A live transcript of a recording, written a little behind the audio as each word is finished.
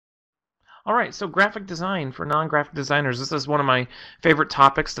All right, so graphic design for non-graphic designers. This is one of my favorite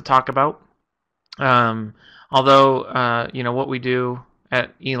topics to talk about. Um, although, what we do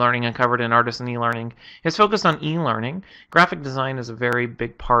at eLearning Uncovered and Artisan eLearning is focused on eLearning. Graphic design is a very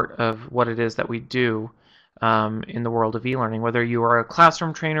big part of what it is that we do in the world of eLearning. Whether you are a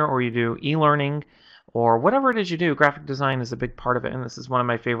classroom trainer or you do eLearning or whatever it is you do, graphic design is a big part of it. And this is one of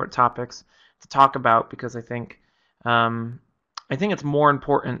my favorite topics to talk about because um, I think it's more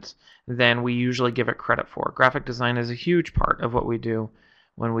important than we usually give it credit for. Graphic design is a huge part of what we do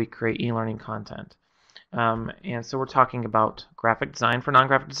when we create e-learning content. And so we're talking about graphic design for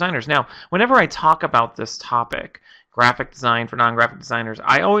non-graphic designers. Now, whenever I talk about this topic, graphic design for non-graphic designers,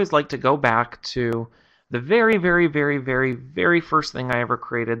 I always like to go back to the very, very, very, very, very first thing I ever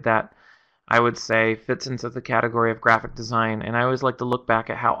created that I would say fits into the category of graphic design. And I always like to look back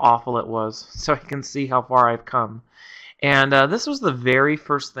at how awful it was so I can see how far I've come. And this was the very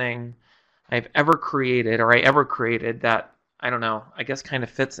first thing I've ever created, or I ever created, that, I don't know, I guess kind of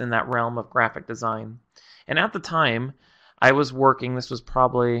fits in that realm of graphic design. And at the time, I was working, this was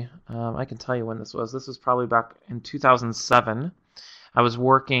probably, I can tell you when this was. This was probably back in 2007. I was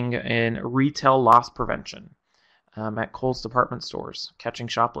working in retail loss prevention at Kohl's department stores, catching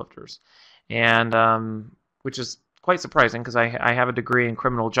shoplifters. And which is quite surprising because I have a degree in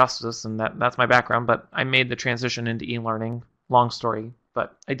criminal justice and that's my background, but I made the transition into e-learning. Long story,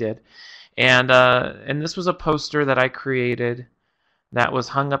 but I did. And this was a poster that I created that was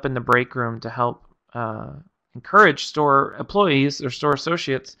hung up in the break room to help encourage store employees or store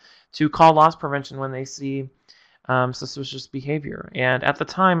associates to call loss prevention when they see suspicious behavior. And at the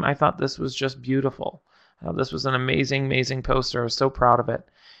time, I thought this was just beautiful. This was an amazing, amazing poster. I was so proud of it.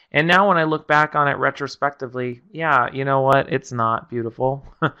 And now when I look back on it retrospectively, yeah, you know what? It's not beautiful.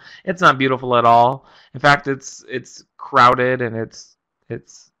 It's not beautiful at all. In fact, it's crowded and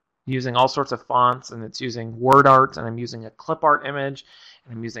it's using all sorts of fonts and it's using word art and I'm using a clip art image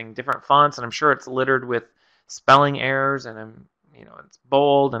and I'm using different fonts and I'm sure it's littered with spelling errors and it's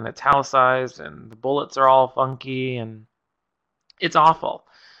bold and italicized and the bullets are all funky and it's awful.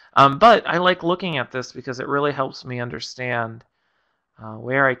 But I like looking at this because it really helps me understand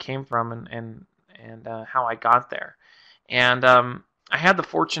where I came from and how I got there. And I had the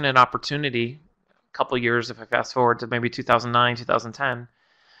fortunate opportunity a couple years, if I fast forward to maybe 2009, 2010,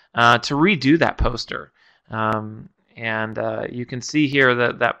 to redo that poster. And you can see here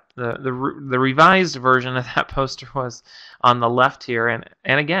that the revised version of that poster was on the left here.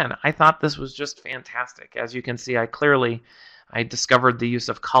 And again, I thought this was just fantastic. As you can see, I discovered the use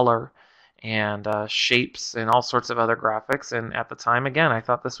of color and shapes and all sorts of other graphics. And at the time, again, I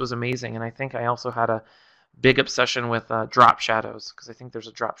thought this was amazing. And I think I also had a big obsession with drop shadows because I think there's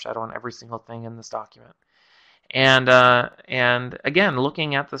a drop shadow on every single thing in this document. And again,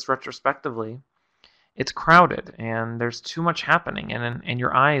 looking at this retrospectively, it's crowded and there's too much happening, and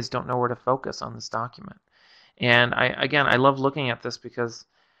your eyes don't know where to focus on this document. And I love looking at this because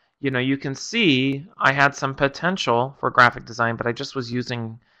you can see I had some potential for graphic design, but I just was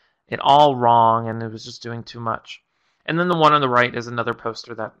using it all wrong and it was just doing too much. And then the one on the right is another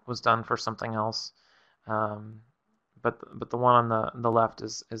poster that was done for something else. But the one on the left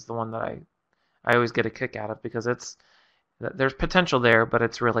is the one that I always get a kick out of because there's potential there, but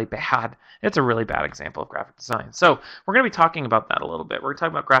it's really bad. It's a really bad example of graphic design. So we're going to be talking about that a little bit. We're going to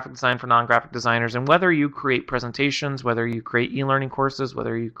talk about graphic design for non-graphic designers and whether you create presentations, whether you create e-learning courses,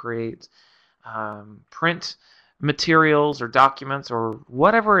 whether you create print materials or documents or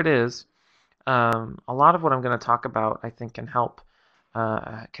whatever it is. A lot of what I'm going to talk about, I think, can help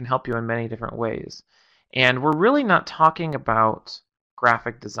you in many different ways. And we're really not talking about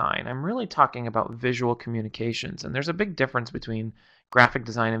graphic design. I'm really talking about visual communications, and there's a big difference between graphic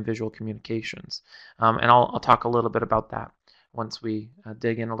design and visual communications. And I'll talk a little bit about that once we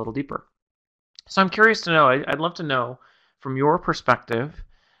dig in a little deeper. So I'm curious to know, I'd love to know from your perspective,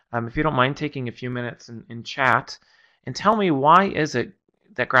 if you don't mind taking a few minutes in chat, and tell me why is it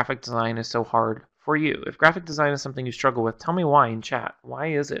that graphic design is so hard for you? If graphic design is something you struggle with, tell me why in chat. Why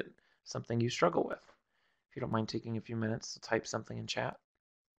is it something you struggle with? If you don't mind taking a few minutes to type something in chat.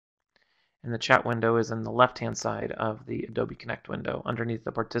 And the chat window is in the left-hand side of the Adobe Connect window underneath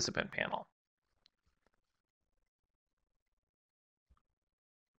the participant panel.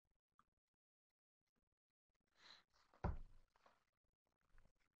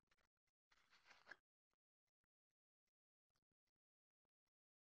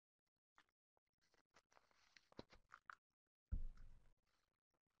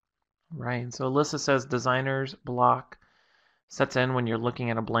 Right, so Alyssa says designer's block sets in when you're looking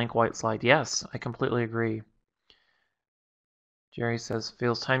at a blank white slide. Yes, I completely agree. Jerry says,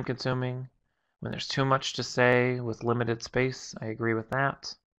 feels time consuming when there's too much to say with limited space. I agree with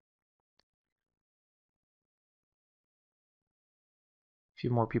that. A few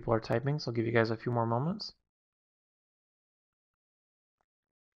more people are typing, so I'll give you guys a few more moments.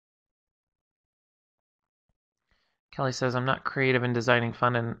 Kelly says, I'm not creative in designing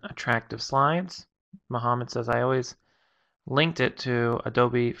fun and attractive slides. Mohammed says, I always linked it to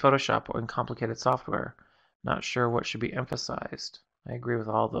Adobe Photoshop and complicated software. Not sure what should be emphasized. I agree with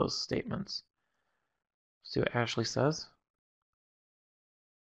all those statements. See what Ashley says.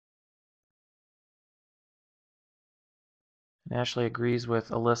 And Ashley agrees with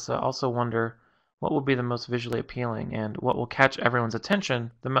Alyssa. Also wonder what will be the most visually appealing and what will catch everyone's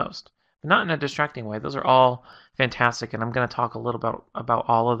attention the most. But not in a distracting way. Those are all fantastic, and I'm going to talk a little about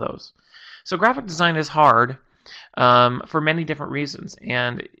all of those. So graphic design is hard for many different reasons,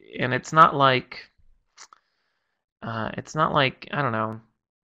 and it's not like I don't know.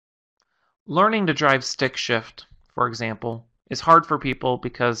 Learning to drive stick shift, for example, is hard for people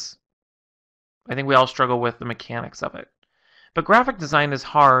because I think we all struggle with the mechanics of it. But graphic design is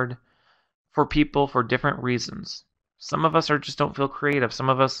hard for people for different reasons. Some of us just don't feel creative. Some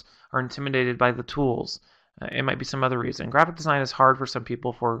of us are intimidated by the tools. It might be some other reason. Graphic design is hard for some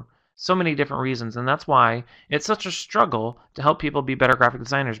people for so many different reasons, and that's why it's such a struggle to help people be better graphic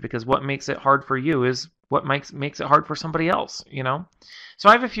designers, because what makes it hard for you is what makes it hard for somebody else, you know? So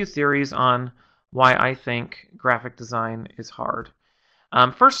I have a few theories on why I think graphic design is hard.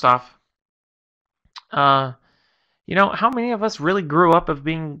 First off, how many of us really grew up of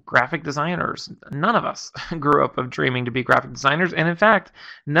being graphic designers? None of us grew up of dreaming to be graphic designers, and in fact,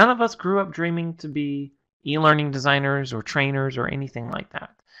 none of us grew up dreaming to be e-learning designers or trainers or anything like that.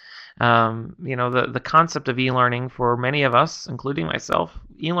 The concept of e-learning for many of us, including myself,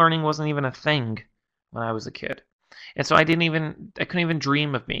 e-learning wasn't even a thing when I was a kid. And so I couldn't even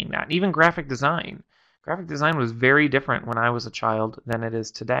dream of being that. Even graphic design. Graphic design was very different when I was a child than it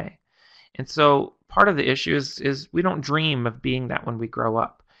is today. And so part of the issue is we don't dream of being that when we grow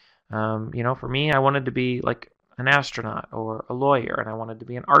up. For me, I wanted to be like an astronaut or a lawyer, and I wanted to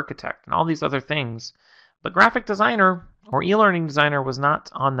be an architect and all these other things. But graphic designer or e-learning designer was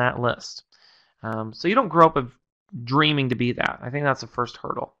not on that list. So you don't grow up of dreaming to be that. I think that's the first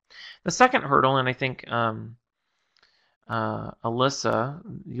hurdle. The second hurdle, and I think Alyssa,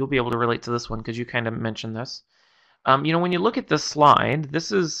 you'll be able to relate to this one because you kind of mentioned this. When you look at this slide,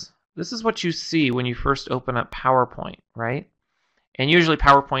 this is what you see when you first open up PowerPoint, right? And usually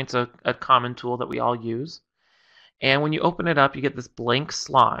PowerPoint's a common tool that we all use. And when you open it up, you get this blank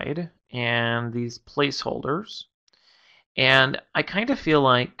slide and these placeholders. And I kind of feel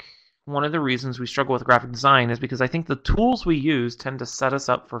like one of the reasons we struggle with graphic design is because I think the tools we use tend to set us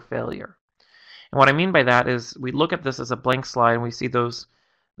up for failure. And what I mean by that is we look at this as a blank slide and we see those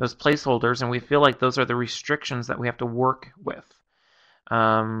placeholders and we feel like those are the restrictions that we have to work with.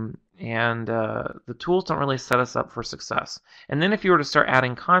 The tools don't really set us up for success. And then if you were to start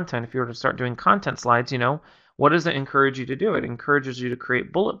adding content, if you were to start doing content slides, what does it encourage you to do? It encourages you to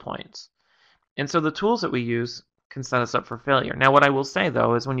create bullet points. And so the tools that we use can set us up for failure. Now, what I will say,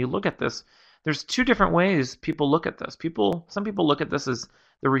 though, is when you look at this, there's two different ways people look at this. Some people look at this as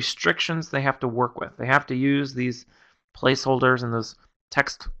the restrictions they have to work with. They have to use these placeholders and those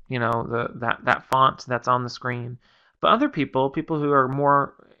text, that font that's on the screen. But other people who are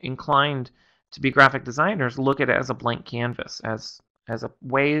more inclined to be graphic designers, look at it as a blank canvas, as a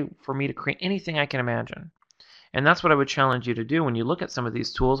way for me to create anything I can imagine. And that's what I would challenge you to do when you look at some of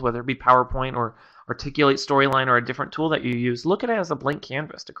these tools, whether it be PowerPoint or Articulate Storyline or a different tool that you use. Look at it as a blank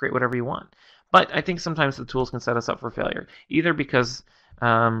canvas to create whatever you want. But I think sometimes the tools can set us up for failure, either because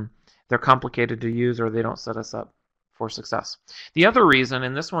they're complicated to use or they don't set us up for success. The other reason,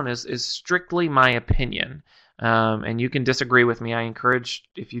 and this one is strictly my opinion, and you can disagree with me. I encourage,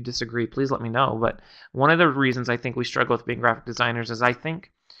 if you disagree, please let me know. But one of the reasons I think we struggle with being graphic designers is I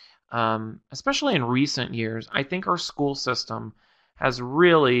think, especially in recent years, I think our school system has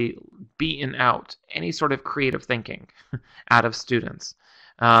really beaten out any sort of creative thinking out of students.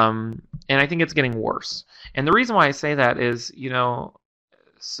 And I think it's getting worse. And the reason why I say that is,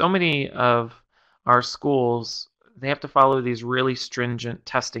 so many of our schools, they have to follow these really stringent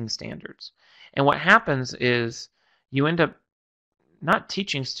testing standards. And what happens is you end up not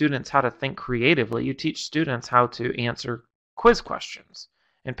teaching students how to think creatively. You teach students how to answer quiz questions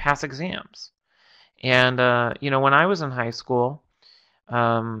and pass exams. And, when I was in high school,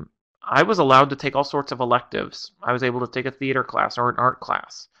 I was allowed to take all sorts of electives. I was able to take a theater class or an art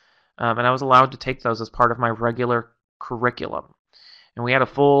class. And I was allowed to take those as part of my regular curriculum. And we had a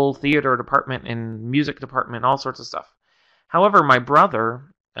full theater department and music department, all sorts of stuff. However, my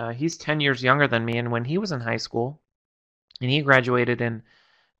brother, he's 10 years younger than me, and when he was in high school, and he graduated in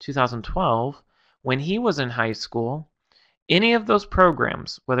 2012, when he was in high school, any of those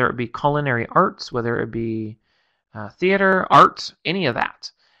programs, whether it be culinary arts, whether it be theater, art, any of that,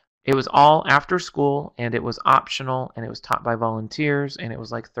 it was all after school, and it was optional, and it was taught by volunteers, and it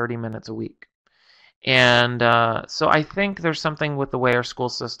was like 30 minutes a week. And so I think there's something with the way our school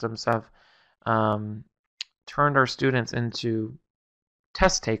systems have um, turned our students into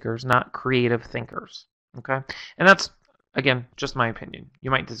test takers, not creative thinkers. Okay? And that's, again, just my opinion.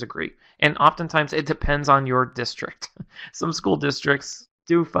 You might disagree. And oftentimes it depends on your district. Some school districts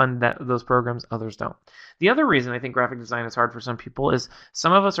do fund those programs, others don't. The other reason I think graphic design is hard for some people is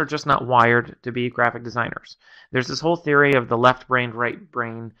some of us are just not wired to be graphic designers. There's this whole theory of the left brain, right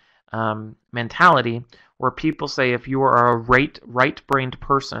brain mentality, where people say if you are a right-brained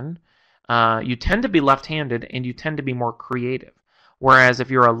person, you tend to be left-handed and you tend to be more creative. Whereas if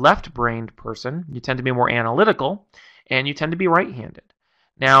you're a left-brained person, you tend to be more analytical and you tend to be right-handed.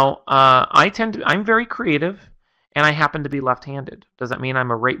 Now, I'm very creative and I happen to be left-handed. Does that mean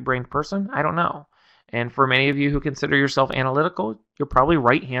I'm a right-brained person? I don't know. And for many of you who consider yourself analytical, you're probably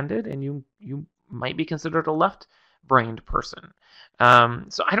right-handed and you might be considered a left-brained person.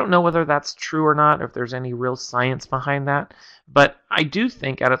 So I don't know whether that's true or not, or if there's any real science behind that. But I do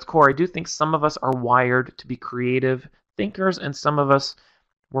think at its core, I do think some of us are wired to be creative thinkers, and some of us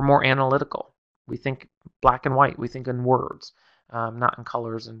were more analytical. We think black and white. We think in words, not in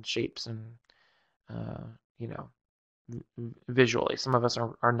colors and shapes and, visually. Some of us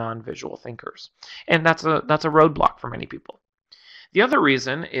are non-visual thinkers. And that's a roadblock for many people. The other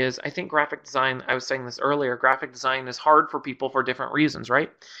reason is I think graphic design, I was saying this earlier, graphic design is hard for people for different reasons,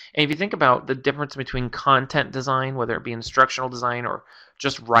 right? And if you think about the difference between content design, whether it be instructional design or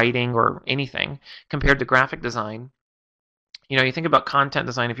just writing or anything, compared to graphic design, you think about content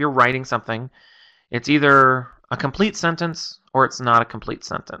design, if you're writing something, it's either a complete sentence or it's not a complete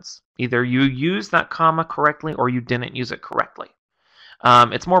sentence. Either you use that comma correctly or you didn't use it correctly.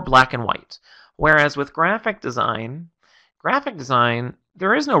 It's more black and white. Whereas with graphic design,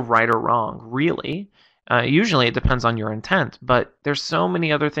 there is no right or wrong, really. Usually it depends on your intent, but there's so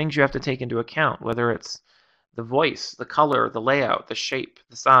many other things you have to take into account, whether it's the voice, the color, the layout, the shape,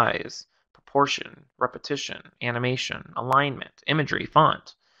 the size, proportion, repetition, animation, alignment, imagery,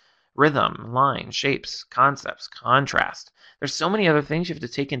 font, rhythm, line, shapes, concepts, contrast. There's so many other things you have to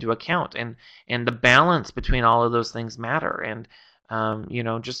take into account, and the balance between all of those things matter. And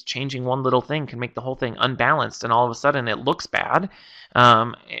just changing one little thing can make the whole thing unbalanced, and all of a sudden it looks bad.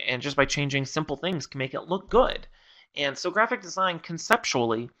 And just by changing simple things can make it look good. And so graphic design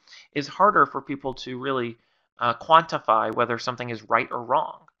conceptually is harder for people to really quantify whether something is right or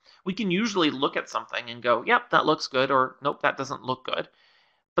wrong. We can usually look at something and go, yep, that looks good, or nope, that doesn't look good.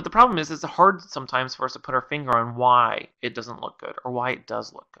 But the problem is it's hard sometimes for us to put our finger on why it doesn't look good or why it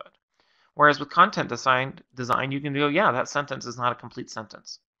does look good. Whereas with content design, you can go, yeah, that sentence is not a complete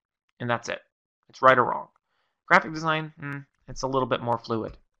sentence. And that's it. It's right or wrong. Graphic design, it's a little bit more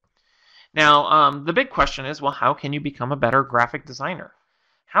fluid. Now, the big question is, well, how can you become a better graphic designer?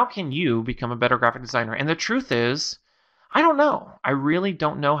 How can you become a better graphic designer? And the truth is, I don't know. I really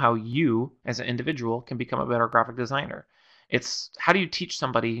don't know how you, as an individual, can become a better graphic designer. It's how do you teach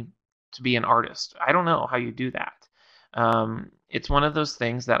somebody to be an artist? I don't know how you do that. It's one of those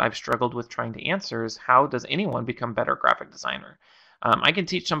things that I've struggled with trying to answer is how does anyone become a better graphic designer? I can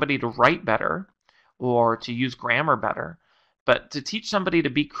teach somebody to write better or to use grammar better, but to teach somebody to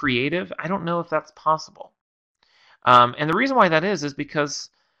be creative, I don't know if that's possible. And the reason why that is because,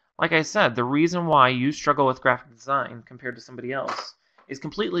 like I said, the reason why you struggle with graphic design compared to somebody else is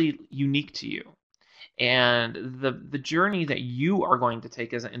completely unique to you. And the journey that you are going to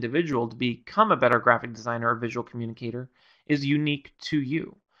take as an individual to become a better graphic designer or visual communicator is unique to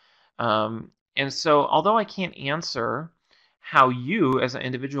you. And so although I can't answer how you as an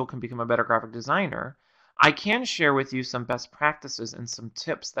individual can become a better graphic designer, I can share with you some best practices and some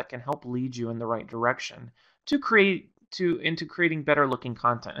tips that can help lead you in the right direction into creating better looking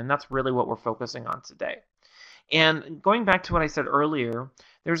content. And that's really what we're focusing on today. And going back to what I said earlier,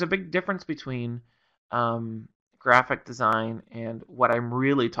 there's a big difference between graphic design and what I'm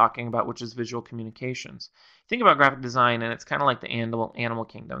really talking about, which is visual communications. Think about graphic design, and it's kind of like the animal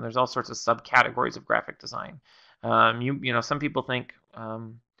kingdom. There's all sorts of subcategories of graphic design. Some people think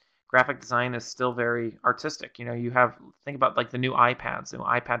graphic design is still very artistic. Think about like the new iPads, the new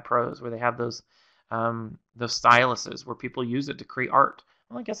iPad Pros, where they have those styluses where people use it to create art.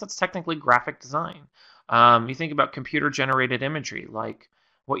 Well, I guess that's technically graphic design. You think about computer-generated imagery, like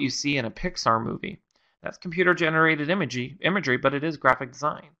what you see in a Pixar movie. That's computer-generated imagery, but it is graphic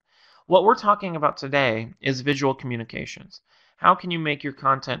design. What we're talking about today is visual communications. How can you make your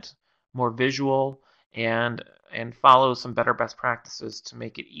content more visual and follow some better best practices to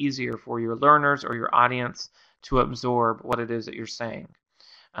make it easier for your learners or your audience to absorb what it is that you're saying?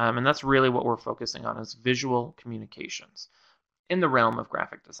 And that's really what we're focusing on, is visual communications in the realm of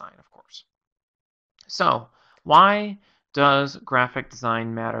graphic design, of course. So, why does graphic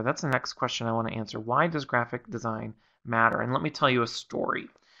design matter? That's the next question I want to answer. Why does graphic design matter? And let me tell you a story.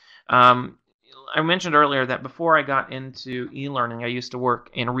 I mentioned earlier that before I got into e-learning, I used to work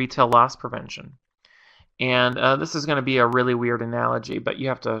in retail loss prevention. And this is going to be a really weird analogy, but you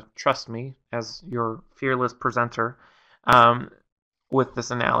have to trust me as your fearless presenter with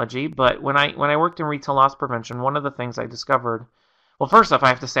this analogy. But when I worked in retail loss prevention, one of the things I discovered, well, first off, I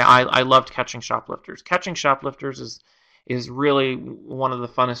have to say I loved catching shoplifters. Catching shoplifters is really one of the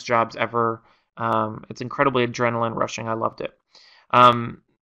funnest jobs ever. It's incredibly adrenaline rushing. I loved it.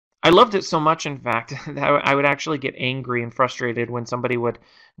 I loved it so much, in fact, that I would actually get angry and frustrated when somebody would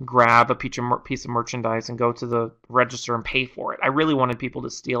grab a piece of merchandise and go to the register and pay for it. I really wanted people to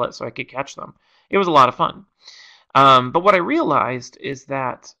steal it so I could catch them. It was a lot of fun. But what I realized is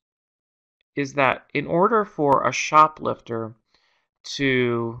that in order for a shoplifter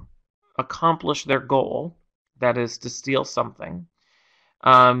to accomplish their goal, that is to steal something,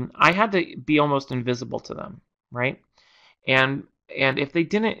 I had to be almost invisible to them, right? And if they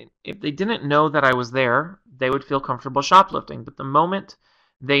didn't know that I was there, they would feel comfortable shoplifting. But the moment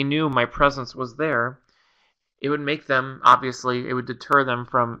they knew my presence was there, it would make them, obviously, it would deter them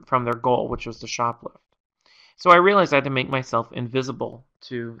from their goal, which was to shoplift. So I realized I had to make myself invisible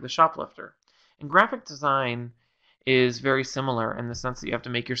to the shoplifter. And graphic design is very similar in the sense that you have to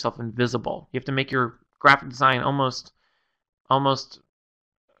make yourself invisible. You have to make your graphic design almost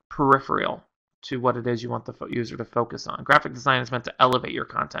peripheral to what it is you want the user to focus on. Graphic design is meant to elevate your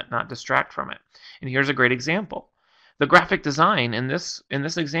content, not distract from it. And here's a great example. The graphic design in this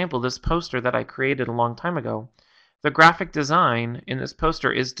example, this poster that I created a long time ago, the graphic design in this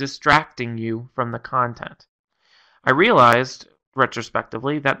poster is distracting you from the content. I realized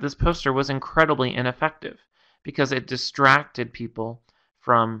retrospectively that this poster was incredibly ineffective because it distracted people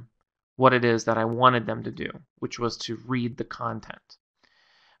from what it is that I wanted them to do, which was to read the content.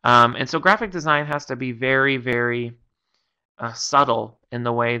 And so graphic design has to be very, very subtle in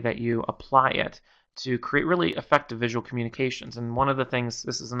the way that you apply it to create really effective visual communications. And one of the things,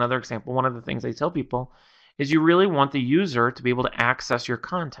 this is another example, one of the things I tell people is you really want the user to be able to access your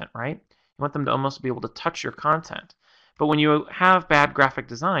content, right? You want them to almost be able to touch your content. But when you have bad graphic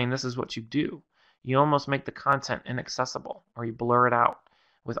design, this is what you do. You almost make the content inaccessible, or you blur it out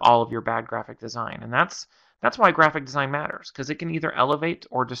with all of your bad graphic design. And that's why graphic design matters, because it can either elevate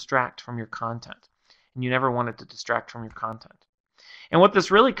or distract from your content. And you never want it to distract from your content. And what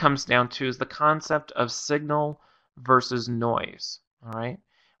this really comes down to is the concept of signal versus noise. All right?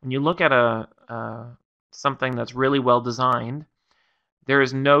 When you look at something that's really well designed, there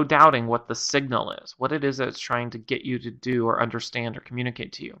is no doubting what the signal is, what it is that it's trying to get you to do or understand or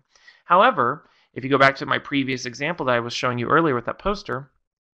communicate to you. However, if you go back to my previous example that I was showing you earlier with that poster,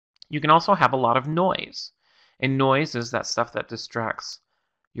 you can also have a lot of noise. And noise is that stuff that distracts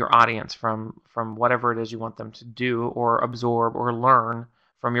your audience from whatever it is you want them to do or absorb or learn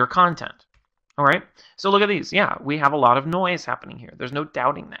from your content. All right? So look at these. Yeah, we have a lot of noise happening here. There's no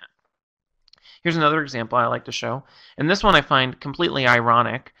doubting that. Here's another example I like to show. And this one I find completely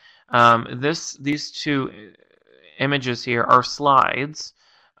ironic. These two images here are slides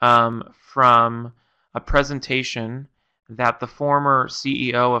from a presentation that the former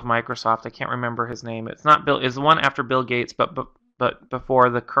CEO of Microsoft, I can't remember his name. It's not Bill. It's the one after Bill Gates, but before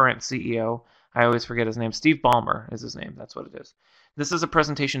the current CEO. I always forget his name. Steve Ballmer is his name. That's what it is. This is a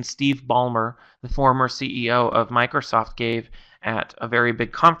presentation Steve Ballmer, the former CEO of Microsoft, gave at a very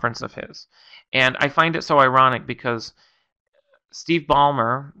big conference of his. And I find it so ironic because Steve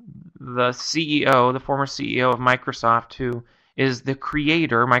Ballmer, the CEO, the former CEO of Microsoft, who is the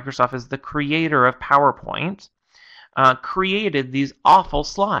creator, Microsoft is the creator of PowerPoint, created these awful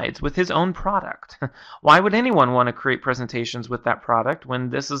slides with his own product. Why would anyone want to create presentations with that product when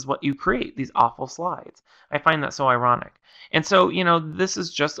this is what you create, these awful slides? I find that so ironic. And so, this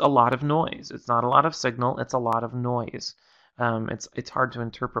is just a lot of noise. It's not a lot of signal, it's a lot of noise. It's hard to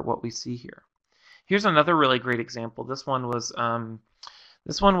interpret what we see here. Here's another really great example. This one was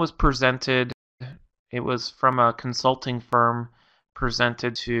presented. It was from a consulting firm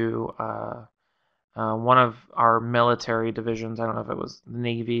presented to one of our military divisions. I don't know if it was the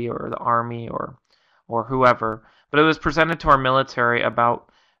Navy or the Army or whoever, but it was presented to our military about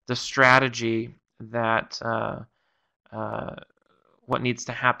the strategy what needs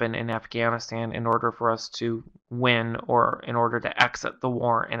to happen in Afghanistan in order for us to win or in order to exit the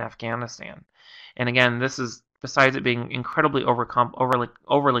war in Afghanistan. And again, this is, besides it being incredibly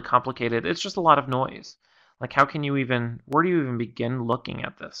overly complicated, it's just a lot of noise. Like, where do you even begin looking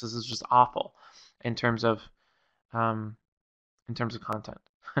at this? This is just awful in terms of content.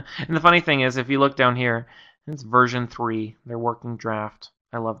 And the funny thing is, if you look down here, it's version 3, their working draft.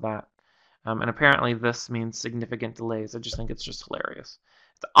 I love that. And apparently this means significant delays. I just think it's just hilarious.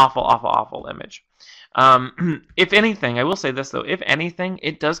 It's an awful, awful, awful image. If anything, I will say this though, if anything,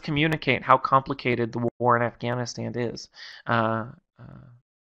 it does communicate how complicated the war in Afghanistan is for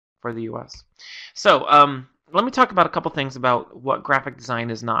the U.S. So let me talk about a couple things about what graphic design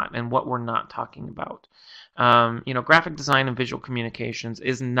is not and what we're not talking about. Graphic design and visual communications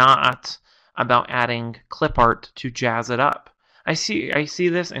is not about adding clip art to jazz it up. I see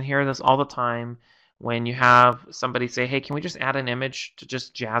this and hear this all the time when you have somebody say, hey, can we just add an image to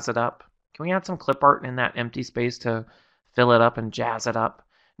just jazz it up? Can we add some clip art in that empty space to fill it up and jazz it up?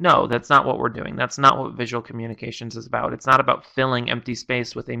 No, that's not what we're doing. That's not what visual communications is about. It's not about filling empty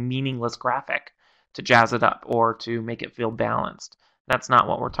space with a meaningless graphic to jazz it up or to make it feel balanced. That's not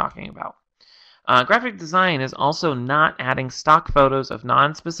what we're talking about. Graphic design is also not adding stock photos of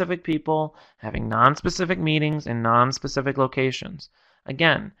non-specific people, having non-specific meetings in non-specific locations.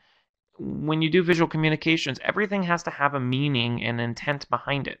 Again, when you do visual communications, everything has to have a meaning and intent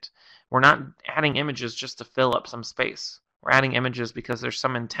behind it. We're not adding images just to fill up some space. We're adding images because there's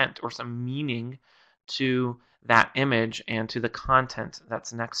some intent or some meaning to that image and to the content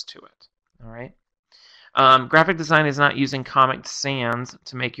that's next to it. All right? Graphic design is not using Comic Sans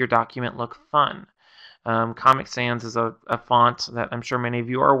to make your document look fun. Comic Sans is a font that I'm sure many of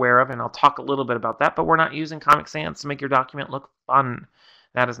you are aware of, and I'll talk a little bit about that, but we're not using Comic Sans to make your document look fun.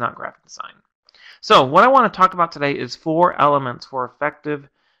 That is not graphic design. So what I want to talk about today is 4 elements for effective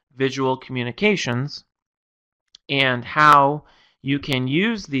visual communications and how you can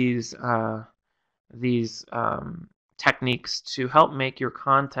use these techniques to help make your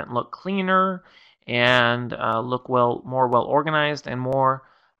content look cleaner and look more well organized and more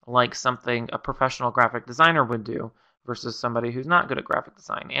like something a professional graphic designer would do versus somebody who's not good at graphic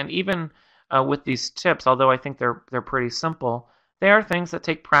design. And even with these tips, although I think they're pretty simple, they are things that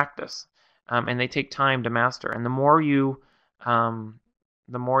take practice and they take time to master. And the more you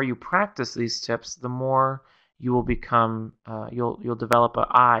practice these tips, the more you will become you'll develop an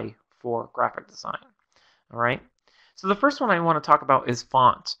eye for graphic design. All right. So the first one I want to talk about is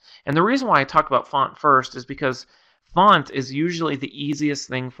font. And the reason why I talk about font first is because font is usually the easiest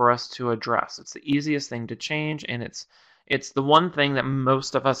thing for us to address. It's the easiest thing to change, and it's the one thing that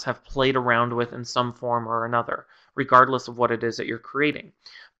most of us have played around with in some form or another, regardless of what it is that you're creating.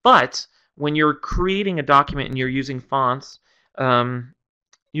 But when you're creating a document and you're using fonts,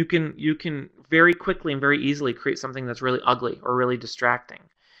 you can very quickly and very easily create something that's really ugly or really distracting.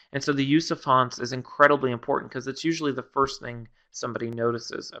 And so the use of fonts is incredibly important because it's usually the first thing somebody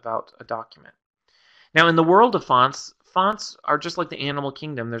notices about a document. Now, in the world of fonts, fonts are just like the animal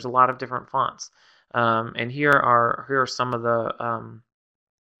kingdom. There's a lot of different fonts. And here are some of the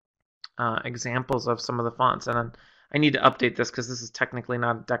examples of some of the fonts. And I need to update this because this is technically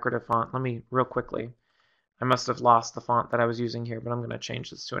not a decorative font. Let me, real quickly, I must have lost the font that I was using here, but I'm going to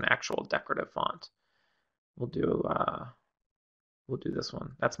change this to an actual decorative font. We'll do this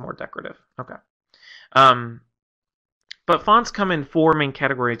one. That's more decorative. Okay. But fonts come in 4 main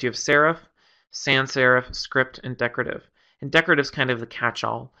categories. You have serif, sans serif, script, and decorative. And decorative is kind of the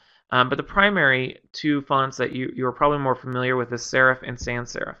catch-all. But the primary 2 fonts that you're probably more familiar with is serif and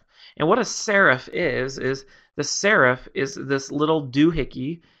sans serif. And what a serif is the serif is this little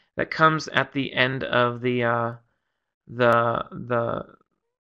doohickey that comes at the end of the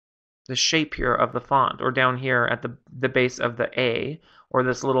shape here of the font, or down here at the base of the A, or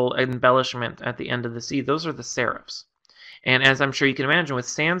this little embellishment at the end of the C. Those are the serifs. And as I'm sure you can imagine with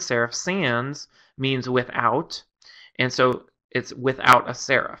sans serif, sans means without, and so it's without a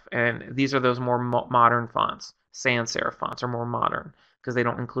serif. And these are those more modern fonts. Sans serif fonts are more modern because they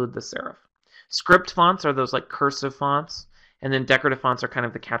don't include the serif. Script fonts are those like cursive fonts, and then decorative fonts are kind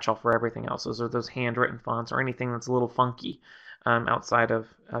of the catch-all for everything else. Those are those handwritten fonts or anything that's a little funky outside of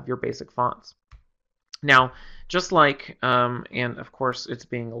your basic fonts. Now, just like, and of course it's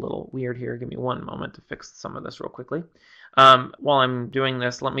being a little weird here. Give me one moment to fix some of this real quickly. While I'm doing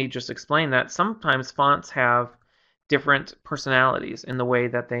this, let me just explain that sometimes fonts have different personalities in the way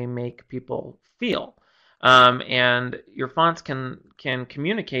that they make people feel. And your fonts can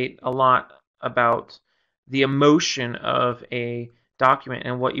communicate a lot about the emotion of a document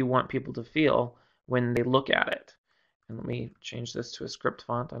and what you want people to feel when they look at it. And let me change this to a script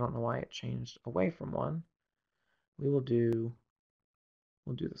font. I don't know why it changed away from one. We'll do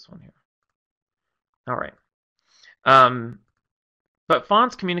this one here. All right. But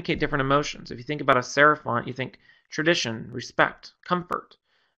fonts communicate different emotions. If you think about a serif font, you think tradition, respect, comfort.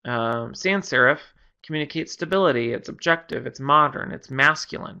 Sans serif communicates stability. It's objective. It's modern. It's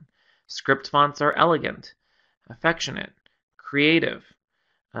masculine. Script fonts are elegant, affectionate, creative.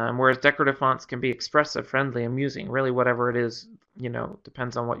 Whereas decorative fonts can be expressive, friendly, amusing, really whatever it is,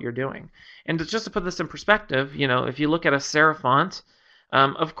 depends on what you're doing. And just to put this in perspective, if you look at a serif font,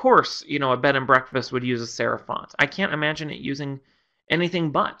 of course, a bed and breakfast would use a serif font. I can't imagine it using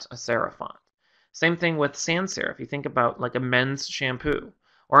anything but a serif font. Same thing with sans serif. You think about like a men's shampoo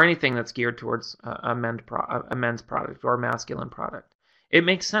or anything that's geared towards a men's product or a masculine product. It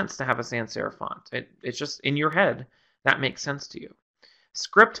makes sense to have a sans serif font. It's just in your head, that makes sense to you.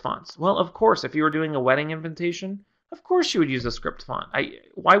 Script fonts. Well, of course, if you were doing a wedding invitation, of course you would use a script font.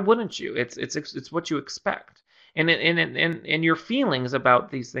 Why wouldn't you? It's what you expect. And your feelings about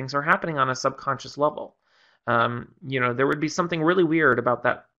these things are happening on a subconscious level. There would be something really weird about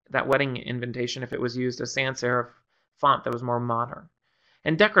that wedding invitation if it was used a sans serif font that was more modern.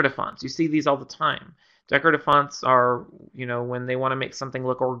 And decorative fonts, you see these all the time. Decorative fonts are, when they want to make something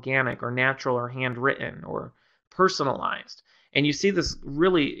look organic or natural or handwritten or personalized. And you see this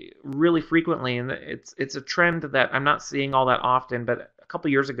really, really frequently, and it's a trend that I'm not seeing all that often, but a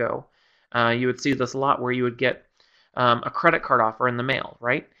couple years ago, you would see this a lot where you would get a credit card offer in the mail,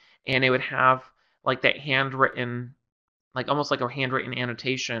 right? And it would have like that handwritten, like almost like a handwritten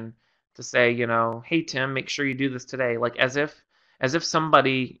annotation to say, hey Tim, make sure you do this today, like as if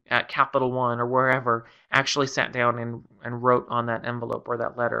somebody at Capital One or wherever actually sat down and wrote on that envelope or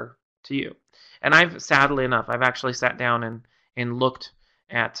that letter to you. And sadly enough, I've actually sat down and looked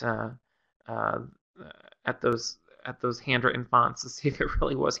at those handwritten fonts to see if it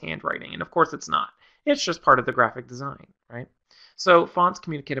really was handwriting. And of course it's not. It's just part of the graphic design, right? So fonts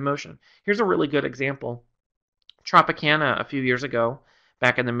communicate emotion. Here's a really good example. Tropicana a few years ago,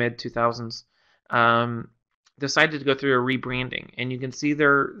 back in the mid-2000s, decided to go through a rebranding. And you can see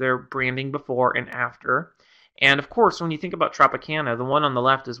their branding before and after. And of course, when you think about Tropicana, the one on the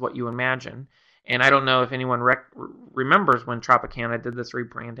left is what you imagine. And I don't know if anyone remembers when Tropicana did this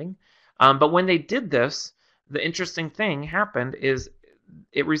rebranding. But when they did this, the interesting thing happened is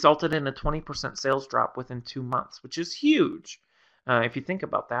it resulted in a 20% sales drop within 2 months, which is huge if you think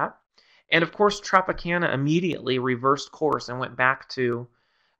about that. And of course, Tropicana immediately reversed course and went back to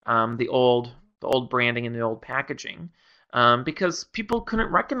the old branding and the old packaging because people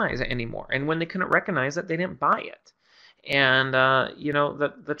couldn't recognize it anymore. And when they couldn't recognize it, they didn't buy it. And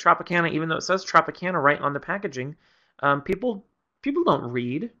the Tropicana, even though it says Tropicana right on the packaging, people don't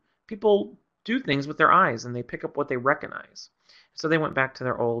read. People do things with their eyes, and they pick up what they recognize. So they went back to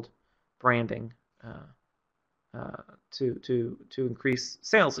their old branding to increase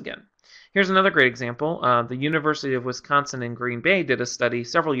sales again. Here's another great example. The University of Wisconsin in Green Bay did a study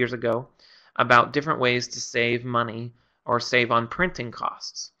several years ago about different ways to save money or save on printing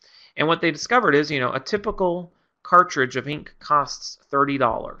costs. And what they discovered is, a typical cartridge of ink costs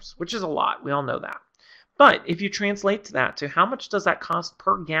 $30, which is a lot. We all know that. But if you translate that to how much does that cost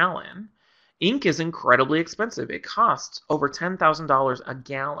per gallon, ink is incredibly expensive. It costs over $10,000 a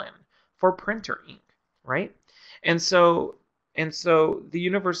gallon for printer ink, right? And so the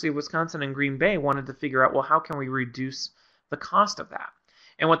University of Wisconsin in Green Bay wanted to figure out, well, how can we reduce the cost of that?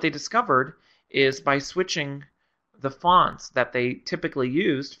 And what they discovered is by switching the fonts that they typically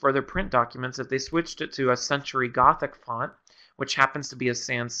used for their print documents, if they switched it to a Century Gothic font, which happens to be a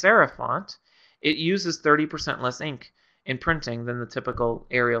sans serif font, it uses 30% less ink in printing than the typical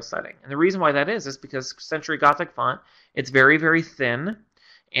Arial setting. And the reason why that is because Century Gothic font, it's very, very thin,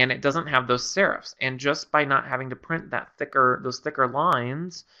 and it doesn't have those serifs. And just by not having to print those thicker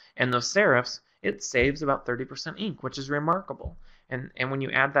lines and those serifs, it saves about 30% ink, which is remarkable. And when you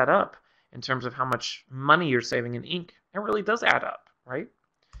add that up in terms of how much money you're saving in ink, it really does add up, right?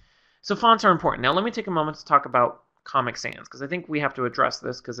 So fonts are important. Now let me take a moment to talk about Comic Sans, because I think we have to address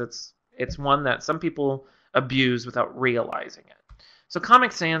this because it's one that some people abuse without realizing it. So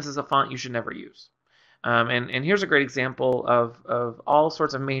Comic Sans is a font you should never use. And here's a great example of all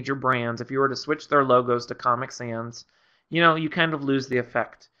sorts of major brands. If you were to switch their logos to Comic Sans, you kind of lose the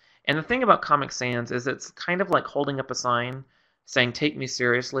effect. And the thing about Comic Sans is it's kind of like holding up a sign saying "Take me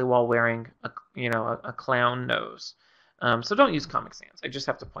seriously" while wearing a clown nose. So don't use Comic Sans. I just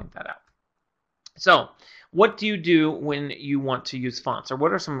have to point that out. So what do you do when you want to use fonts, or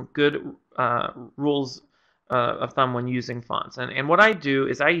what are some good rules of thumb when using fonts. And what I do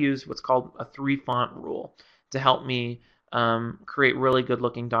is I use what's called a 3-font rule to help me create really good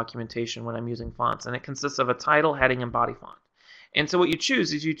looking documentation when I'm using fonts. And it consists of a title, heading, and body font. And so what you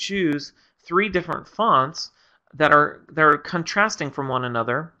choose is you choose 3 different fonts that are contrasting from one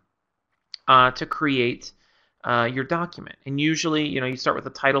another to create your document. And usually, you start with the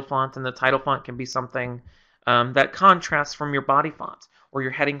title font, and the title font can be something that contrasts from your body font or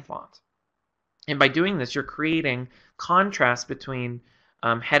your heading font. And by doing this, you're creating contrast between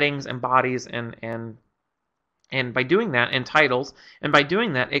headings and bodies and by doing that, and titles, and by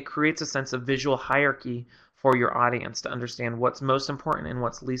doing that, it creates a sense of visual hierarchy for your audience to understand what's most important and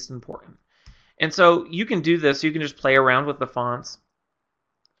what's least important. And so you can do this. You can just play around with the fonts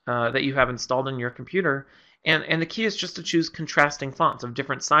that you have installed in your computer. And the key is just to choose contrasting fonts of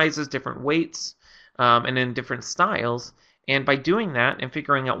different sizes, different weights, and in different styles. And by doing that and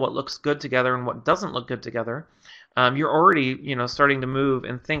figuring out what looks good together and what doesn't look good together, you're already starting to move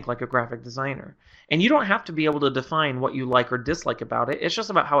and think like a graphic designer. And you don't have to be able to define what you like or dislike about it. It's just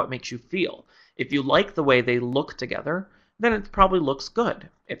about how it makes you feel. If you like the way they look together, then it probably looks good.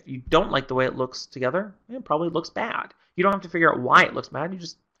 If you don't like the way it looks together, it probably looks bad. You don't have to figure out why it looks bad. You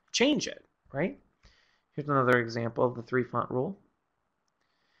just change it, right? Here's another example of the 3-font rule.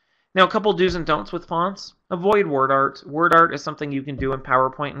 Now, a couple do's and don'ts with fonts. Avoid word art. Word art is something you can do in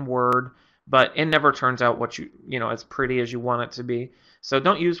PowerPoint and Word, but it never turns out what as pretty as you want it to be. So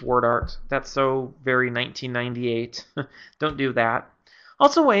don't use word art. That's so very 1998. Don't do that.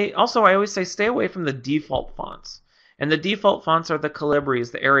 Also, I always say stay away from the default fonts. And the default fonts are the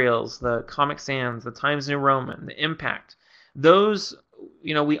Calibris, the Arials, the Comic Sans, the Times New Roman, the Impact. Those,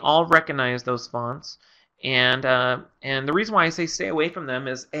 we all recognize those fonts. And the reason why I say stay away from them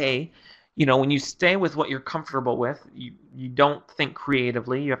is when you stay with what you're comfortable with, you don't think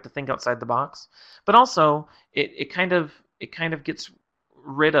creatively. You have to think outside the box. But also, it kind of gets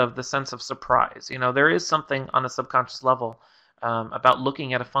rid of the sense of surprise. There is something on a subconscious level about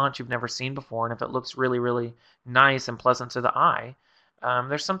looking at a font you've never seen before, and if it looks really, really nice and pleasant to the eye,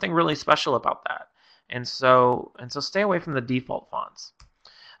 there's something really special about that. And so stay away from the default fonts.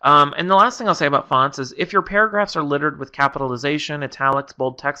 And the last thing I'll say about fonts is if your paragraphs are littered with capitalization, italics,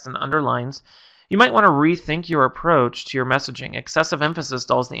 bold text, and underlines, you might want to rethink your approach to your messaging. Excessive emphasis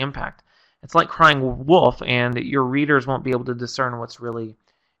dulls the impact. It's like crying wolf, and your readers won't be able to discern what's really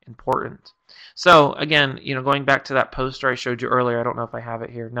important. So again, going back to that poster I showed you earlier, I don't know if I have it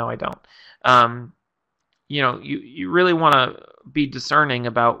here. No, I don't. You really want to be discerning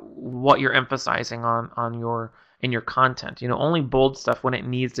about what you're emphasizing in your content. Only bold stuff when it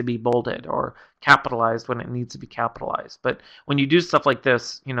needs to be bolded, or capitalized when it needs to be capitalized. But when you do stuff like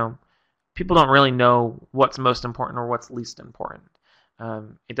this, people don't really know what's most important or what's least important.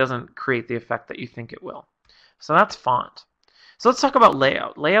 It doesn't create the effect that you think it will. So that's font. So let's talk about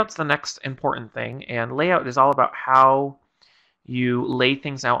layout. Layout's the next important thing, and layout is all about how you lay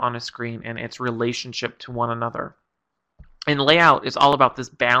things out on a screen and its relationship to one another. And layout is all about this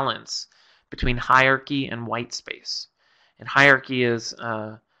balance between hierarchy and white space. And hierarchy is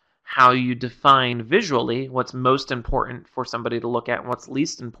how you define visually what's most important for somebody to look at and what's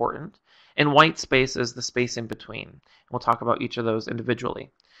least important. And white space is the space in between. And we'll talk about each of those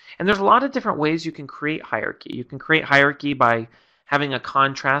individually. And there's a lot of different ways you can create hierarchy. You can create hierarchy by having a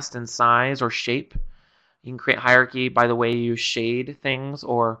contrast in size or shape. You can create hierarchy by the way you shade things,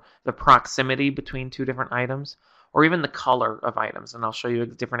 or the proximity between 2 different items, or even the color of items. And I'll show you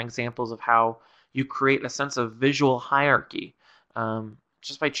different examples of how you create a sense of visual hierarchy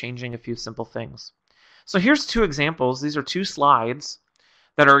just by changing a few simple things. So here's 2 examples. These are 2 slides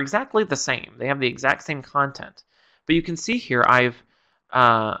that are exactly the same. They have the exact same content. But you can see here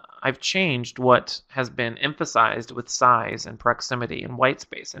I've changed what has been emphasized with size and proximity and white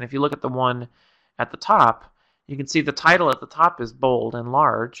space. And if you look at the one at the top, you can see the title at the top is bold and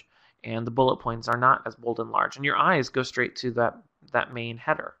large, and the bullet points are not as bold and large. And your eyes go straight to that main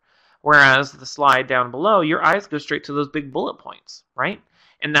header. Whereas the slide down below, your eyes go straight to those big bullet points, right?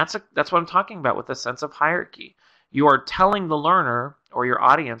 And that's what I'm talking about with a sense of hierarchy. You are telling the learner or your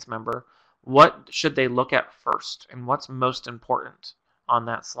audience member what should they look at first and what's most important on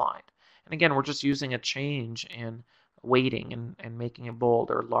that slide. And again, we're just using a change in weighting and making it bold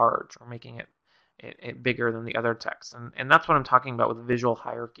or large, or making it bigger than the other text. And that's what I'm talking about with visual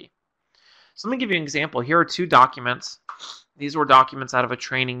hierarchy. So let me give you an example. Here are 2 documents. These were documents out of a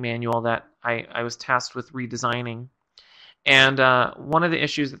training manual that I was tasked with redesigning. And one of the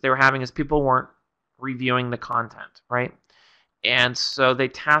issues that they were having is people weren't reviewing the content, right? And so they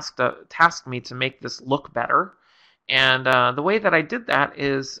tasked me to make this look better And the way that I did that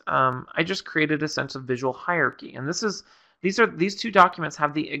is I just created a sense of visual hierarchy. And these two documents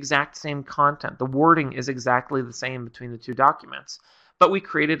have the exact same content. The wording is exactly the same between the two documents, but we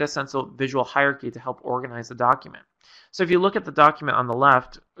created a sense of visual hierarchy to help organize the document. So if you look at the document on the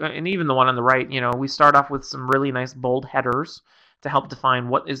left, and even the one on the right, we start off with some really nice bold headers to help define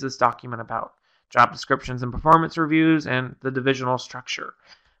what is this document about. Job descriptions and performance reviews, and the divisional structure.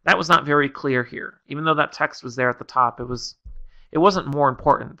 That was not very clear here. Even though that text was there at the top, it wasn't more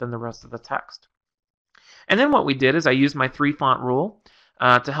important than the rest of the text. And then what we did is I used my 3-font rule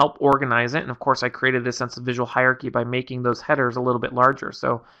to help organize it. And of course, I created a sense of visual hierarchy by making those headers a little bit larger.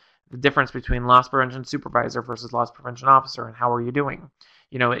 So the difference between loss prevention supervisor versus loss prevention officer and how are you doing,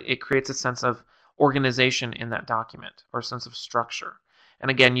 it creates a sense of organization in that document, or a sense of structure. And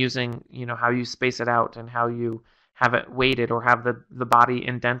again, using how you space it out and how you have it weighted or have the body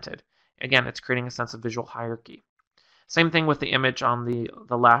indented. Again, it's creating a sense of visual hierarchy. Same thing with the image on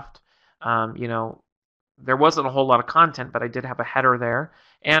the left. There wasn't a whole lot of content, but I did have a header there,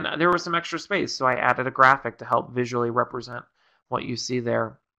 and there was some extra space, so I added a graphic to help visually represent what you see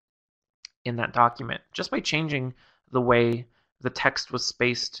there in that document, just by changing the way the text was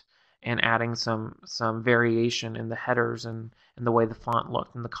spaced and adding some variation in the headers and the way the font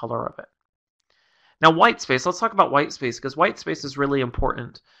looked and the color of it. Now, white space. Let's talk about white space, because white space is really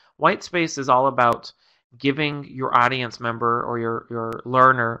important. White space is all about giving your audience member or your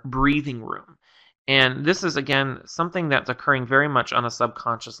learner breathing room. And this is, again, something that's occurring very much on a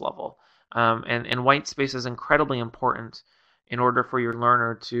subconscious level. And white space is incredibly important in order for your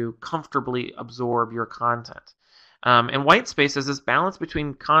learner to comfortably absorb your content. And white space is this balance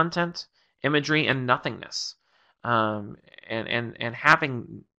between content, imagery, and nothingness. And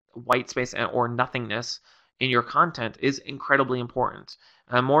having white space or nothingness in your content is incredibly important,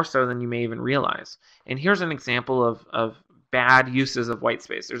 more so than you may even realize. And here's an example of bad uses of white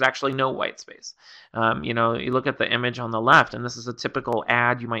space. There's actually no white space. You look at the image on the left, and this is a typical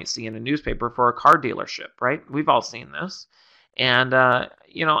ad you might see in a newspaper for a car dealership, right? We've all seen this. And I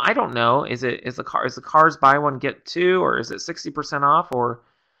don't know, is the cars buy one get two, or is it 60% off, or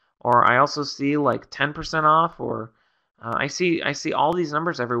I also see like 10% off, or I see all these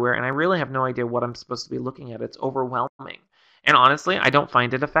numbers everywhere, and I really have no idea what I'm supposed to be looking at. It's overwhelming. And honestly, I don't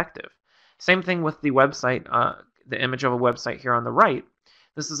find it effective. Same thing with the website, the image of a website here on the right.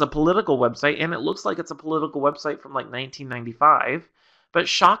 This is a political website, and it looks like it's a political website from like 1995. But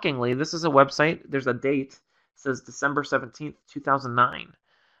shockingly, this is a website, there's a date, it says December 17th, 2009.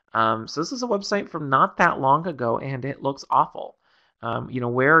 So this is a website from not that long ago, and it looks awful.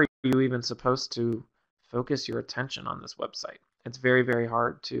 Where are you even supposed to focus your attention on this website? It's very, very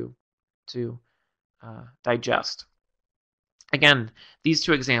hard to digest. Again, these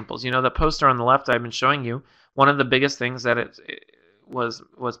two examples, the poster on the left I've been showing you, one of the biggest things that it was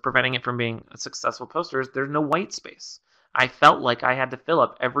preventing it from being a successful poster is there's no white space. I felt like I had to fill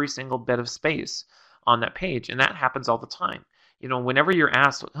up every single bit of space on that page, and that happens all the time. Whenever you're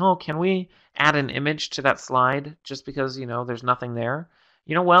asked, oh, can we add an image to that slide just because, there's nothing there?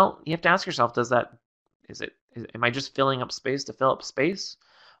 Well, you have to ask yourself, am I just filling up space to fill up space?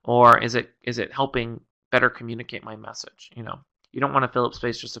 Or is it helping better communicate my message? You don't want to fill up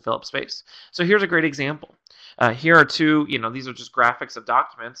space just to fill up space. So here's a great example. Here are two, these are just graphics of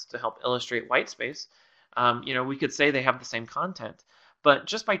documents to help illustrate white space. We could say they have the same content, but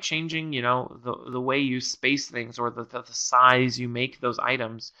just by changing, the way you space things or the size you make those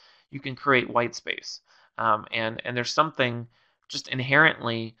items, you can create white space. And there's something just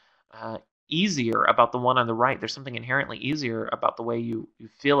inherently easier about the one on the right. There's something inherently easier about the way you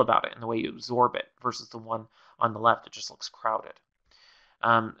feel about it and the way you absorb it versus the one on the left. It just looks crowded.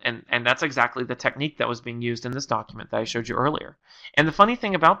 And that's exactly the technique that was being used in this document that I showed you earlier. And the funny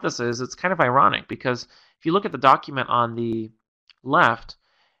thing about this is it's kind of ironic, because if you look at the document on the left,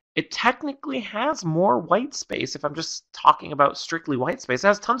 it technically has more white space. If I'm just talking about strictly white space, it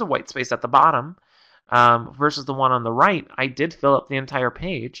has tons of white space at the bottom, versus the one on the right. I did fill up the entire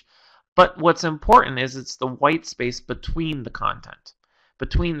page. But what's important is it's the white space between the content,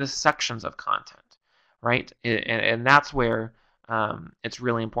 between the sections of content, right? And that's where it's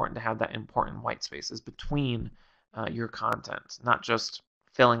really important to have that important white space is between your content, not just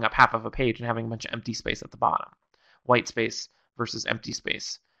filling up half of a page and having a bunch of empty space at the bottom. White space versus empty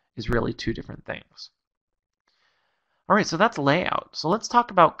space is really two different things. All right, so that's layout. So let's talk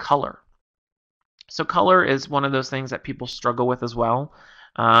about color. So color is one of those things that people struggle with as well.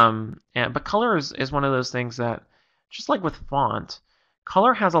 But color is one of those things that, just like with font,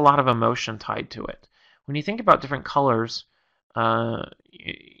 color has a lot of emotion tied to it. When you think about different colors,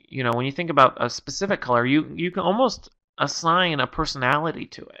 when you think about a specific color, you can almost assign a personality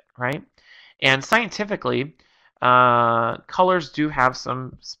to it, right? And scientifically, colors do have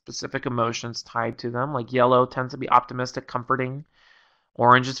some specific emotions tied to them. Like yellow tends to be optimistic, comforting.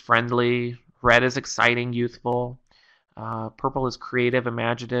 Orange is friendly. Red is exciting, youthful. Purple is creative,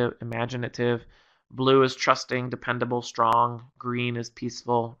 imaginative. Blue is trusting, dependable, strong. Green is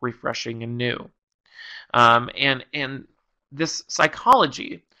peaceful, refreshing, and new. And this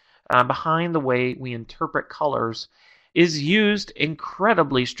psychology behind the way we interpret colors is used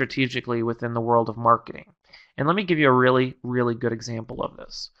incredibly strategically within the world of marketing. And let me give you a really, really good example of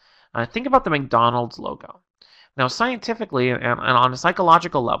this. Think about the McDonald's logo. Now, scientifically and on a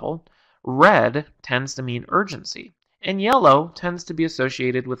psychological level, red tends to mean urgency, and yellow tends to be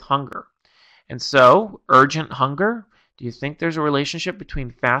associated with hunger. And so, urgent hunger, do you think there's a relationship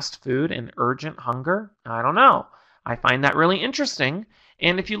between fast food and urgent hunger? I don't know. I find that really interesting.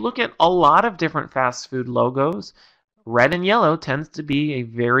 And if you look at a lot of different fast food logos, red and yellow tends to be a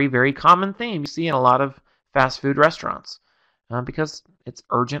very, very common theme you see in a lot of fast food restaurants because it's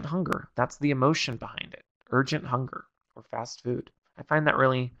urgent hunger. That's the emotion behind it. Urgent hunger or fast food. I find that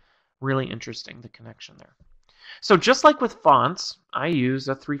really, really interesting, the connection there. So just like with fonts, I use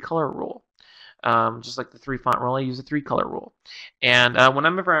a 3-color rule. Just like the 3-font rule, I use a 3-color rule. And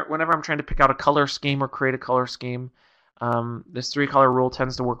whenever I'm trying to pick out a color scheme or create a color scheme, this 3-color rule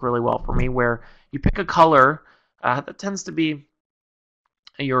tends to work really well for me, where you pick a color that tends to be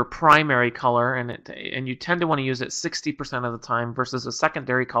your primary color, and you tend to want to use it 60% of the time versus a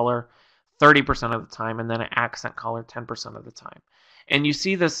secondary color 30% of the time, and then an accent color 10% of the time. And you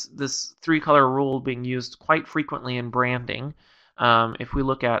see this 3-color rule being used quite frequently in branding. If we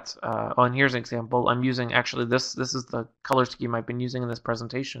look at, and here's an example. I'm using, actually, this is the color scheme I've been using in this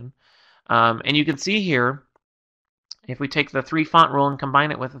presentation. And you can see here, if we take the 3-font rule and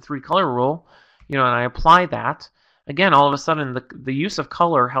combine it with the 3-color rule, and I apply that, again, all of a sudden, the use of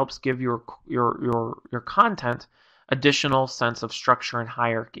color helps give your content additional sense of structure and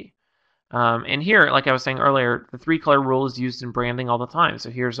hierarchy. And here, like I was saying earlier, the 3-color rule is used in branding all the time. So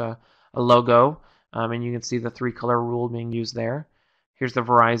here's a logo, and you can see the 3-color rule being used there. Here's the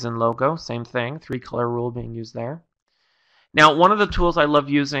Verizon logo, same thing, 3-color rule being used there. Now, one of the tools I love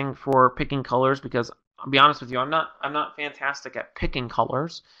using for picking colors, because I'll be honest with you, I'm not fantastic at picking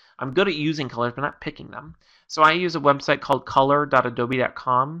colors. I'm good at using colors, but not picking them. So I use a website called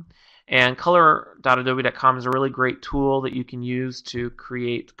color.adobe.com. And color.adobe.com is a really great tool that you can use to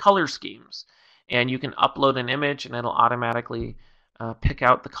create color schemes. And you can upload an image, and it'll automatically pick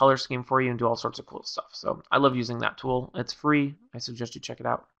out the color scheme for you and do all sorts of cool stuff. So I love using that tool. It's free. I suggest you check it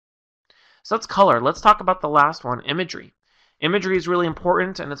out. So that's color. Let's talk about the last one, imagery. Imagery is really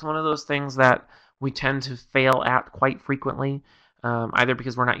important, and it's one of those things that we tend to fail at quite frequently, either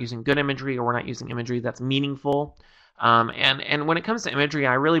because we're not using good imagery or we're not using imagery that's meaningful. And when it comes to imagery,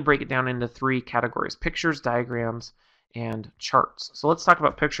 I really break it down into 3 categories: pictures, diagrams, and charts. So let's talk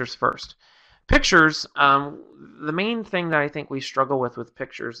about pictures first. Pictures, the main thing that I think we struggle with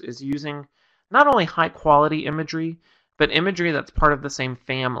pictures is using not only high quality imagery, but imagery that's part of the same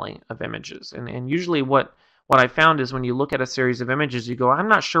family of images. And usually what I found is when you look at a series of images, you go, I'm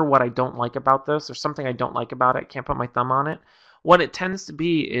not sure what I don't like about this. There's something I don't like about it. Can't put my thumb on it. What it tends to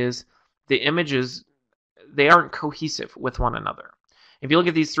be is the images, they aren't cohesive with one another. If you look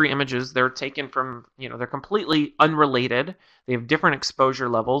at these 3 images, they're taken from, they're completely unrelated. They have different exposure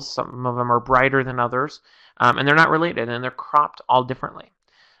levels. Some of them are brighter than others, and they're not related, and they're cropped all differently.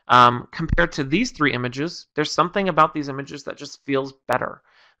 Compared to these 3 images, there's something about these images that just feels better.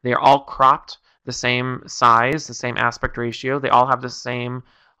 They are all cropped the same size, the same aspect ratio. They all have the same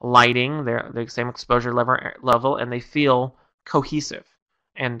lighting, they're the same exposure level, and they feel cohesive.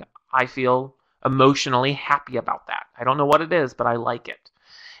 And I feel emotionally happy about that. I don't know what it is, but I like it.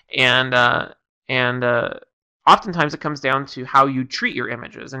 And oftentimes it comes down to how you treat your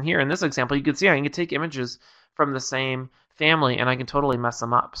images. And here in this example, you can see I can take images from the same family and I can totally mess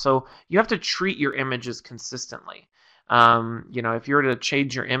them up. So you have to treat your images consistently. If you were to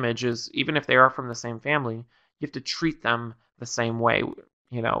change your images, even if they are from the same family, you have to treat them the same way.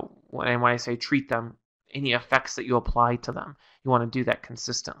 And when I say treat them, any effects that you apply to them, you want to do that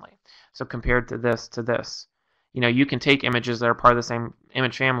consistently. So compared to this, you can take images that are part of the same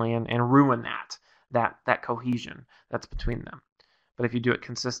image family and ruin that cohesion that's between them. But if you do it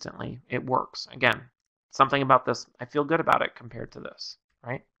consistently, it works. Again, something about this, I feel good about it compared to this,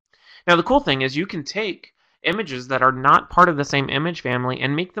 right? Now the cool thing is you can take images that are not part of the same image family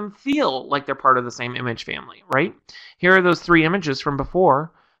and make them feel like they're part of the same image family, right? Here are those 3 images from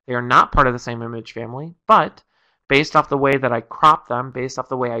before. They are not part of the same image family, but based off the way that I cropped them, based off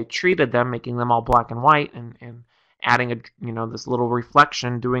the way I treated them, making them all black and white, and adding this little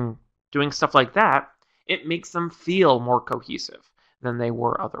reflection, doing stuff like that, it makes them feel more cohesive than they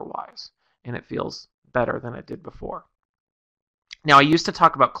were otherwise, and it feels better than it did before. Now, I used to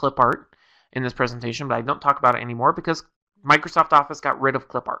talk about clip art in this presentation, but I don't talk about it anymore because Microsoft Office got rid of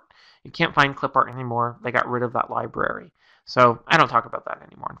clip art. You can't find clip art anymore. They got rid of that library. So I don't talk about that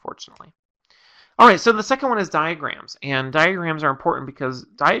anymore, unfortunately. All right, so the second one is diagrams. And diagrams are important because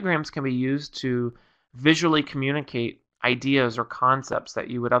diagrams can be used to visually communicate ideas or concepts that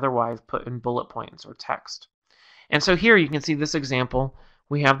you would otherwise put in bullet points or text. And so here you can see this example.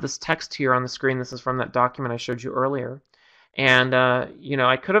 We have this text here on the screen. This is from that document I showed you earlier. And,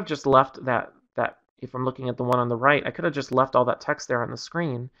 I could have just left that, if I'm looking at the one on the right, I could have just left all that text there on the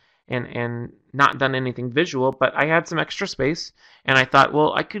screen and not done anything visual, but I had some extra space, and I thought,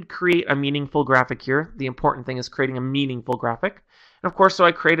 well, I could create a meaningful graphic here. The important thing is creating a meaningful graphic. And of course, so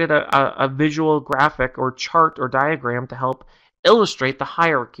I created a visual graphic or chart or diagram to help illustrate the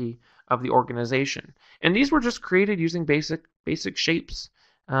hierarchy of the organization. And these were just created using basic shapes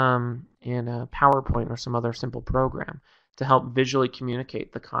in a PowerPoint or some other simple program to help visually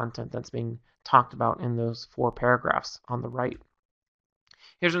communicate the content that's being talked about in those 4 paragraphs on the right.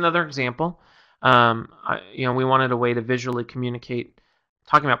 Here's another example. We wanted a way to visually communicate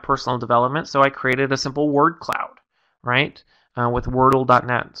talking about personal development, so I created a simple word cloud, right? With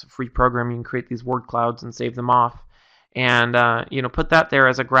Wordle.net. It's a free program. You can create these word clouds and save them off. And, put that there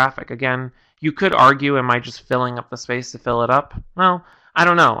as a graphic. Again, you could argue, am I just filling up the space to fill it up? Well, I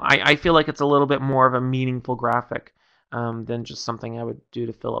don't know. I feel like it's a little bit more of a meaningful graphic than just something I would do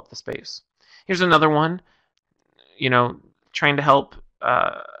to fill up the space. Here's another one, trying to help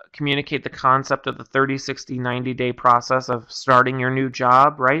communicate the concept of the 30, 60, 90-day process of starting your new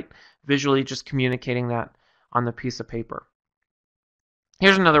job, right? Visually just communicating that on the piece of paper.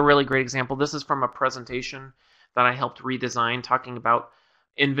 Here's another really great example. This is from a presentation that I helped redesign talking about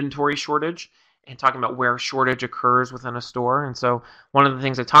inventory shortage and talking about where shortage occurs within a store. And so one of the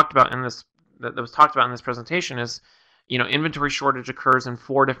things I talked about in this, that was talked about in this presentation is, inventory shortage occurs in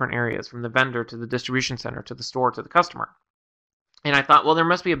 4 different areas, from the vendor to the distribution center to the store to the customer. And I thought, well, there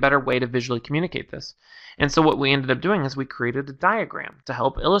must be a better way to visually communicate this. And so what we ended up doing is we created a diagram to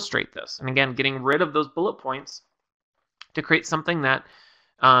help illustrate this. And again, getting rid of those bullet points to create something that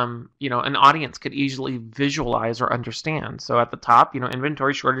an audience could easily visualize or understand. So at the top,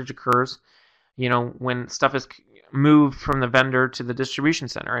 inventory shortage occurs, when stuff is moved from the vendor to the distribution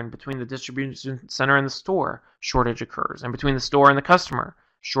center, and between the distribution center and the store, shortage occurs, and between the store and the customer,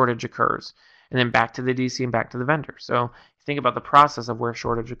 shortage occurs, and then back to the DC and back to the vendor. So think about the process of where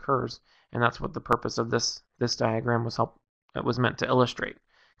shortage occurs, and that's what the purpose of this diagram was meant to illustrate,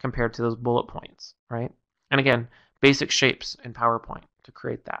 compared to those bullet points, right? And again, basic shapes in PowerPoint to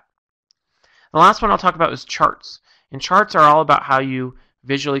create that. The last one I'll talk about is charts, and charts are all about how you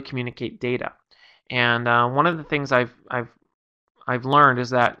visually communicate data. And one of the things I've learned is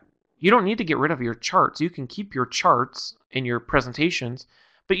that you don't need to get rid of your charts. You can keep your charts in your presentations,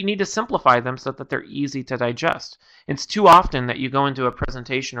 but you need to simplify them so that they're easy to digest. It's too often that you go into a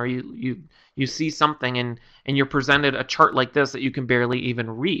presentation or you see something and you're presented a chart like this that you can barely even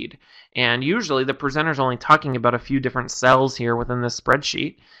read. And usually the presenter's only talking about a few different cells here within this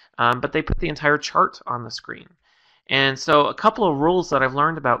spreadsheet, but they put the entire chart on the screen. And so a couple of rules that I've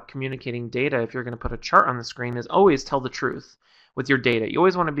learned about communicating data if you're going to put a chart on the screen is always tell the truth with your data. You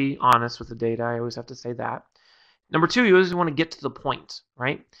always want to be honest with the data. I always have to say that. Number 2, you always want to get to the point,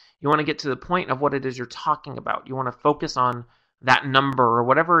 right? You want to get to the point of what it is you're talking about. You want to focus on that number or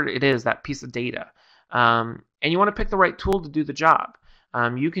whatever it is, that piece of data. And you want to pick the right tool to do the job.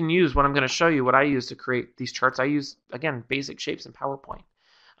 You can use what I'm going to show you, what I use to create these charts. I use, again, basic shapes in PowerPoint.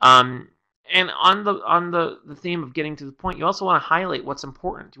 And on the theme of getting to the point, you also want to highlight what's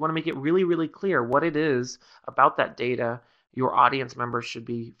important. You want to make it really, really clear what it is about that data your audience members should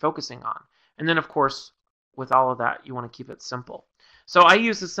be focusing on. And then, of course, with all of that, you want to keep it simple. So I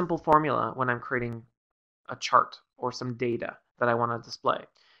use a simple formula when I'm creating a chart or some data that I want to display.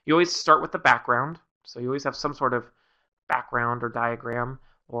 You always start with the background. So you always have some sort of background or diagram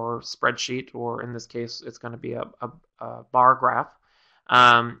or spreadsheet, or in this case, it's going to be a bar graph.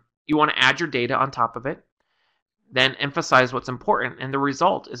 You want to add your data on top of it, then emphasize what's important, and the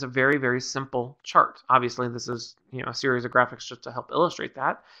result is a very, very simple chart. Obviously, this is a series of graphics just to help illustrate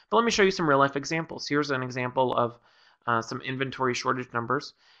that, but let me show you some real-life examples. Here's an example of some inventory shortage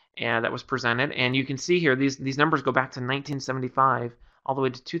numbers that was presented, and you can see here these numbers go back to 1975 all the way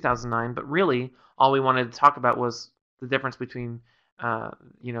to 2009, but really all we wanted to talk about was the difference between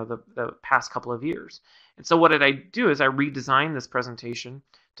the past couple of years. And so what did I do is I redesigned this presentation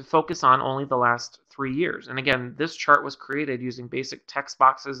to focus on only the last 3 years. And again, this chart was created using basic text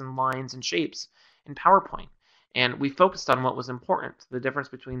boxes and lines and shapes in PowerPoint. And we focused on what was important, the difference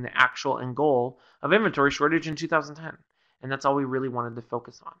between the actual and goal of inventory shortage in 2010. And that's all we really wanted to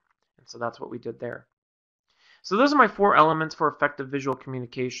focus on. And so that's what we did there. So those are my 4 elements for effective visual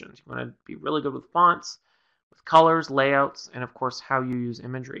communications. You want to be really good with fonts, with colors, layouts, and of course how you use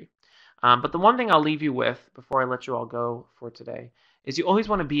imagery. But the one thing I'll leave you with before I let you all go for today is you always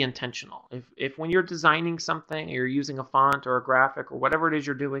want to be intentional. If when you're designing something, or you're using a font or a graphic or whatever it is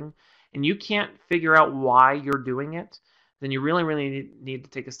you're doing, and you can't figure out why you're doing it, then you really need to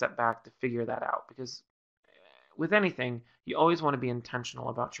take a step back to figure that out. Because with anything, you always want to be intentional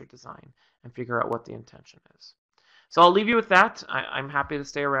about your design and figure out what the intention is. So I'll leave you with that. I'm happy to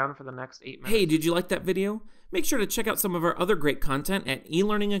stay around for the next 8 minutes. Hey, did you like that video? Make sure to check out some of our other great content at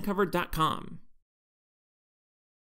elearninguncovered.com.